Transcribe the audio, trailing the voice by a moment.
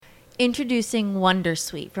Introducing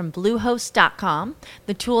Wondersuite from Bluehost.com,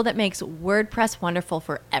 the tool that makes WordPress wonderful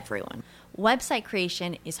for everyone. Website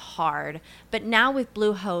creation is hard, but now with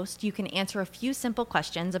Bluehost, you can answer a few simple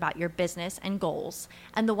questions about your business and goals,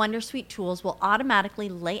 and the Wondersuite tools will automatically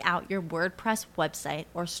lay out your WordPress website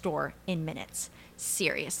or store in minutes.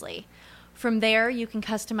 Seriously. From there, you can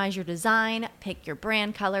customize your design, pick your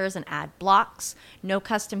brand colors, and add blocks. No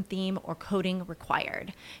custom theme or coding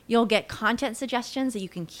required. You'll get content suggestions that you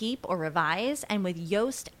can keep or revise, and with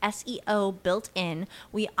Yoast SEO built in,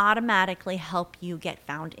 we automatically help you get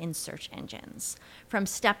found in search engines. From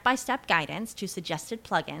step-by-step guidance to suggested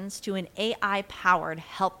plugins to an AI-powered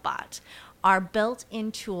help bot, our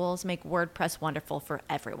built-in tools make WordPress wonderful for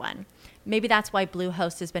everyone. Maybe that's why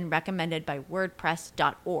Bluehost has been recommended by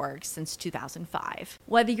WordPress.org since 2005.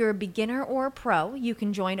 Whether you're a beginner or a pro, you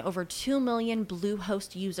can join over 2 million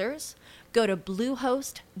Bluehost users. Go to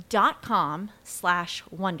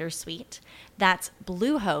bluehost.com/wondersuite. That's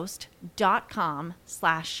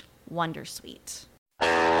bluehost.com/wondersuite.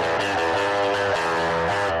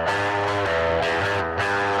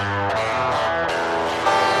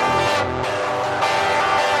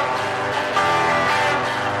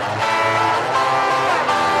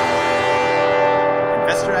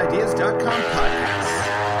 InvestorIdeas.com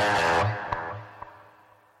podcast.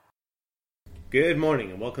 Good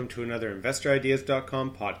morning and welcome to another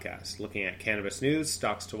InvestorIdeas.com podcast, looking at cannabis news,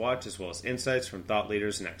 stocks to watch, as well as insights from thought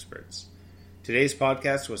leaders and experts. Today's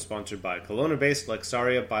podcast was sponsored by Kelowna-based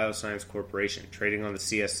Lexaria Bioscience Corporation, trading on the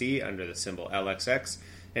CSE under the symbol LXX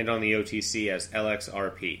and on the OTC as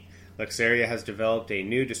LXRP. Lexaria has developed a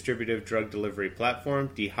new distributive drug delivery platform,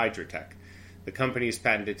 Dehydratech. The company's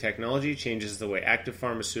patented technology changes the way active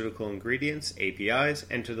pharmaceutical ingredients, APIs,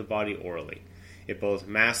 enter the body orally. It both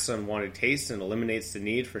masks unwanted tastes and eliminates the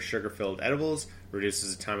need for sugar-filled edibles,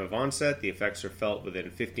 reduces the time of onset, the effects are felt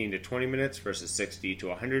within 15 to 20 minutes versus 60 to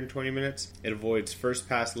 120 minutes, it avoids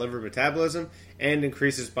first-pass liver metabolism, and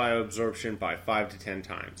increases bioabsorption by 5 to 10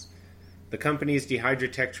 times. The company's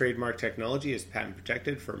Dehydratech trademark technology is patent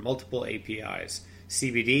protected for multiple APIs,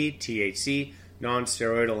 CBD, THC,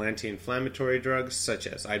 non-steroidal anti-inflammatory drugs such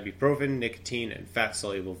as ibuprofen, nicotine, and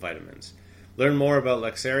fat-soluble vitamins. Learn more about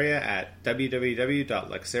Lexaria at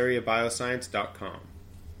www.lexariabioscience.com.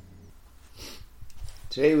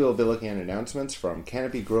 Today we will be looking at announcements from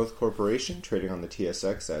Canopy Growth Corporation, trading on the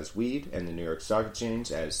TSX as WEED and the New York Stock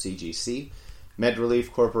Exchange as CGC,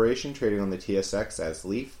 MedRelief Corporation, trading on the TSX as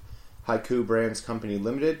LEAF, Haiku Brands Company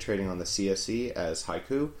Limited, trading on the CSE as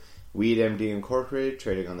Haiku, WeedMD Incorporated,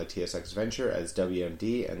 trading on the TSX Venture as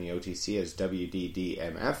WMD and the OTC as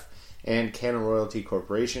WDDMF, and Canna Royalty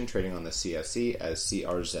Corporation, trading on the CSE as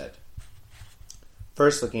CRZ.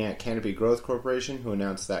 First, looking at Canopy Growth Corporation, who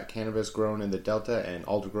announced that cannabis grown in the Delta and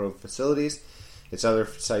Aldergrove facilities, its other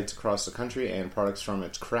sites across the country, and products from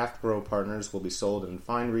its craft grow partners will be sold in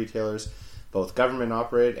fine retailers, both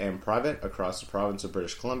government-operated and private, across the province of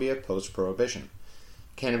British Columbia post-prohibition.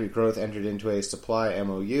 Canopy Growth entered into a supply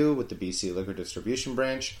MOU with the BC Liquor Distribution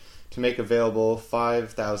Branch to make available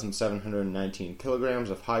 5,719 kilograms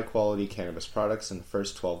of high-quality cannabis products in the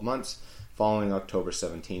first 12 months following October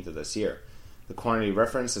 17th of this year. The quantity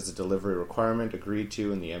referenced is a delivery requirement agreed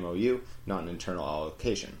to in the MOU, not an internal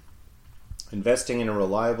allocation. Investing in a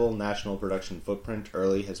reliable national production footprint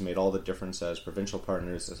early has made all the difference as provincial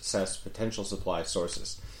partners assess potential supply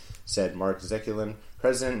sources, said Mark Zekulin,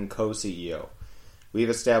 President and co-CEO. We've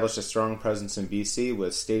established a strong presence in BC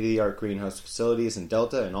with state-of-the-art greenhouse facilities in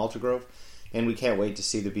Delta and Aldergrove, and we can't wait to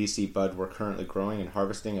see the BC bud we're currently growing and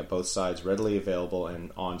harvesting at both sides readily available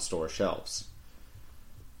and on store shelves.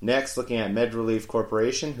 Next, looking at MedRelief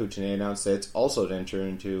Corporation, who today announced that it's also entered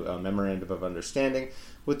into a memorandum of understanding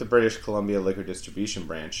with the British Columbia Liquor Distribution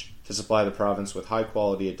Branch to supply the province with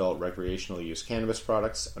high-quality adult recreational use cannabis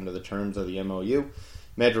products. Under the terms of the MOU,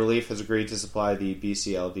 MedRelief has agreed to supply the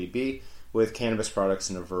BCLDB with cannabis products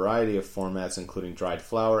in a variety of formats, including dried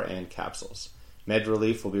flower and capsules.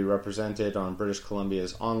 MedRelief will be represented on British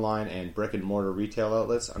Columbia's online and brick-and-mortar retail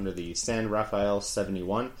outlets under the San Rafael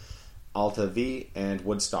 71, Alta V, and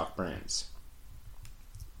Woodstock brands.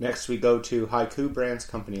 Next, we go to Haiku Brands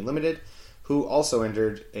Company Limited, who also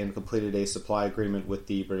entered and completed a supply agreement with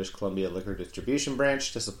the British Columbia Liquor Distribution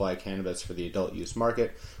Branch to supply cannabis for the adult use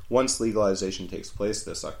market once legalization takes place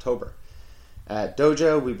this October. At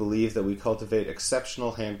Doja, we believe that we cultivate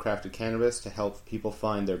exceptional handcrafted cannabis to help people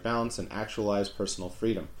find their balance and actualize personal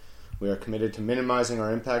freedom. We are committed to minimizing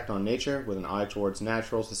our impact on nature with an eye towards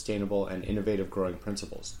natural, sustainable, and innovative growing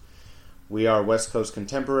principles. We are West Coast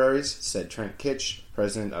contemporaries, said Trent Kitch,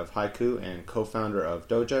 president of Haiku and co-founder of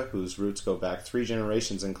Doja, whose roots go back 3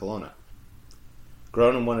 generations in Kelowna.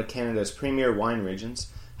 Grown in one of Canada's premier wine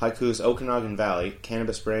regions, Haiku's Okanagan Valley,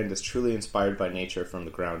 cannabis brand is truly inspired by nature from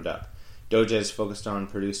the ground up. Doja is focused on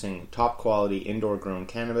producing top-quality indoor-grown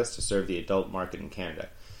cannabis to serve the adult market in Canada.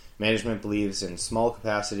 Management believes in small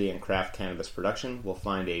capacity and craft cannabis production will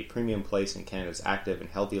find a premium place in Canada's active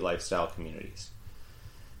and healthy lifestyle communities.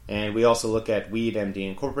 And we also look at Weed MD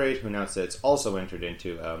Incorporated, who announced that it's also entered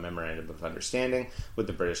into a memorandum of understanding with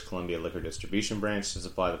the British Columbia Liquor Distribution Branch to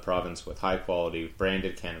supply the province with high-quality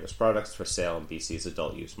branded cannabis products for sale in BC's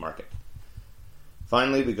adult use market.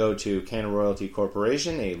 Finally, we go to Canna Royalty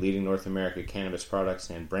Corporation, a leading North American cannabis products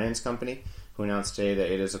and brands company, who announced today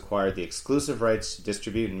that it has acquired the exclusive rights to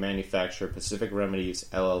distribute and manufacture Pacific Remedies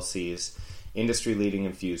LLC's industry-leading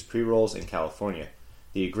infused pre-rolls in California.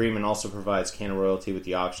 The agreement also provides Canna Royalty with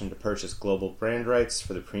the option to purchase global brand rights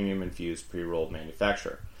for the premium infused pre-roll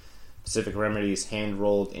manufacturer. Pacific Remedies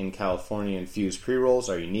hand-rolled in California infused pre-rolls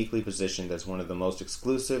are uniquely positioned as one of the most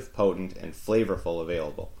exclusive, potent, and flavorful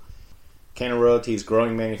available. Canna Royalty's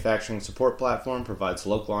growing manufacturing support platform provides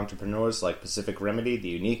local entrepreneurs like Pacific Remedy the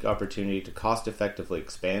unique opportunity to cost-effectively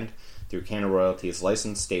expand through Canna Royalty's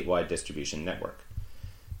licensed statewide distribution network.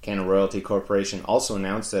 Canna Royalty Corporation also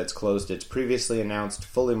announced that it's closed its previously announced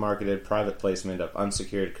fully marketed private placement of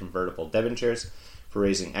unsecured convertible debentures for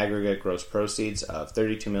raising aggregate gross proceeds of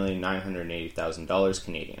 $32,980,000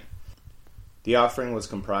 Canadian. The offering was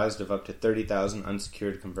comprised of up to 30,000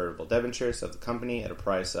 unsecured convertible debentures of the company at a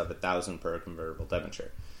price of $1,000 per convertible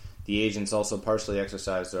debenture. The agents also partially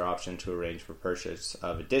exercised their option to arrange for purchase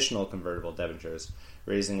of additional convertible debentures,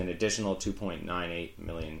 raising an additional $2.98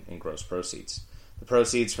 million in gross proceeds. The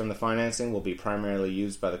proceeds from the financing will be primarily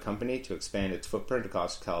used by the company to expand its footprint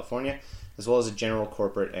across California, as well as general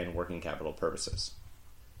corporate and working capital purposes.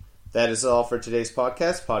 That is all for today's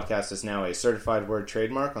podcast. Podcast is now a certified word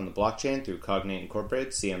trademark on the blockchain through Cognate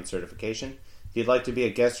Incorporated CM certification. If you'd like to be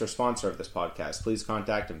a guest or sponsor of this podcast, please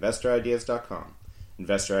contact InvestorIdeas.com.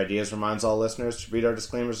 Investor Ideas reminds all listeners to read our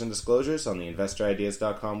disclaimers and disclosures on the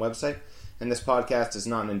InvestorIdeas.com website, and this podcast is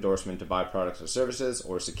not an endorsement to buy products or services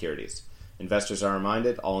or securities. Investors are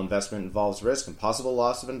reminded all investment involves risk and possible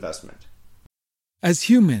loss of investment. As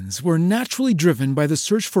humans, we're naturally driven by the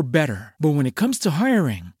search for better. But when it comes to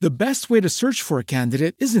hiring, the best way to search for a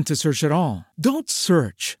candidate isn't to search at all. Don't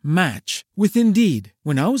search, match with Indeed.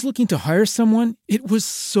 When I was looking to hire someone, it was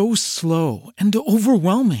so slow and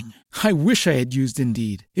overwhelming. I wish I had used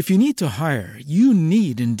Indeed. If you need to hire, you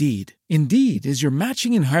need Indeed. Indeed is your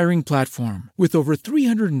matching and hiring platform with over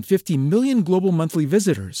 350 million global monthly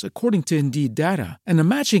visitors, according to Indeed data, and a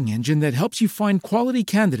matching engine that helps you find quality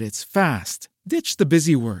candidates fast. Ditch the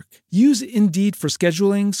busy work. Use Indeed for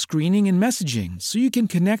scheduling, screening, and messaging so you can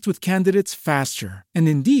connect with candidates faster. And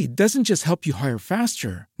Indeed doesn't just help you hire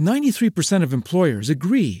faster. 93% of employers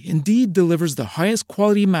agree Indeed delivers the highest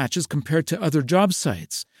quality matches compared to other job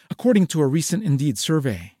sites, according to a recent Indeed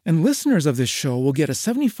survey. And listeners of this show will get a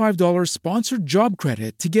 $75 sponsored job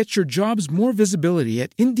credit to get your jobs more visibility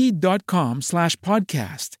at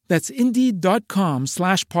Indeed.com/podcast. That's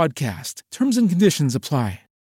Indeed.com/podcast. Terms and conditions apply.